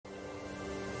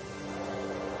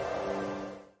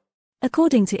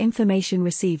According to information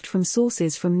received from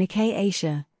sources from Nikkei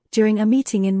Asia, during a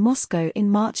meeting in Moscow in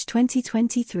March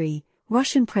 2023,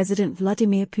 Russian President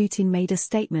Vladimir Putin made a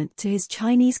statement to his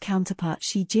Chinese counterpart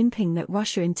Xi Jinping that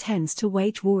Russia intends to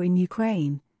wage war in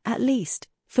Ukraine, at least,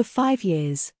 for 5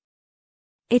 years.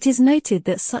 It is noted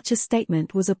that such a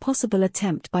statement was a possible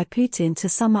attempt by Putin to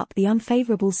sum up the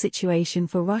unfavorable situation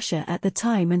for Russia at the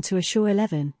time and to assure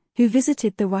Eleven, who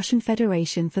visited the Russian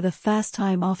Federation for the first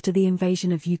time after the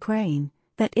invasion of Ukraine,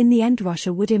 that in the end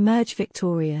Russia would emerge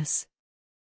victorious.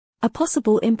 A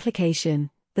possible implication,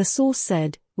 the source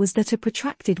said, was that a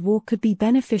protracted war could be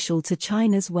beneficial to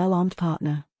China's well-armed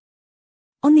partner.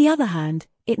 On the other hand,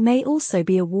 it may also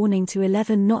be a warning to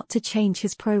Eleven not to change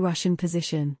his pro-Russian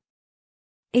position.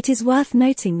 It is worth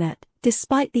noting that,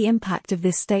 despite the impact of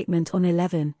this statement on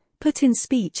Eleven, Putin's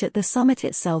speech at the summit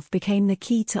itself became the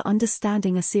key to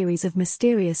understanding a series of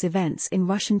mysterious events in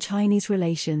Russian-Chinese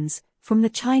relations, from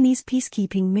the Chinese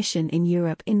peacekeeping mission in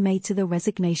Europe in May to the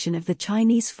resignation of the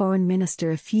Chinese foreign minister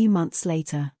a few months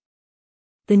later.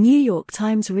 The New York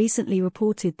Times recently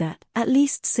reported that, at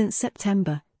least since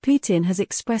September, Putin has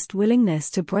expressed willingness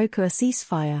to broker a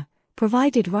ceasefire,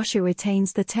 provided Russia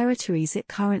retains the territories it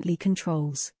currently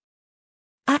controls.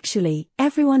 Actually,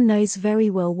 everyone knows very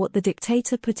well what the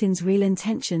dictator Putin's real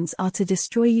intentions are: to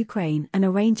destroy Ukraine and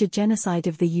arrange a genocide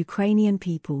of the Ukrainian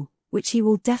people, which he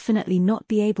will definitely not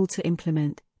be able to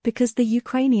implement, because the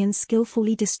Ukrainians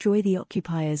skillfully destroy the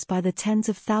occupiers by the tens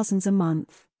of thousands a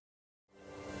month.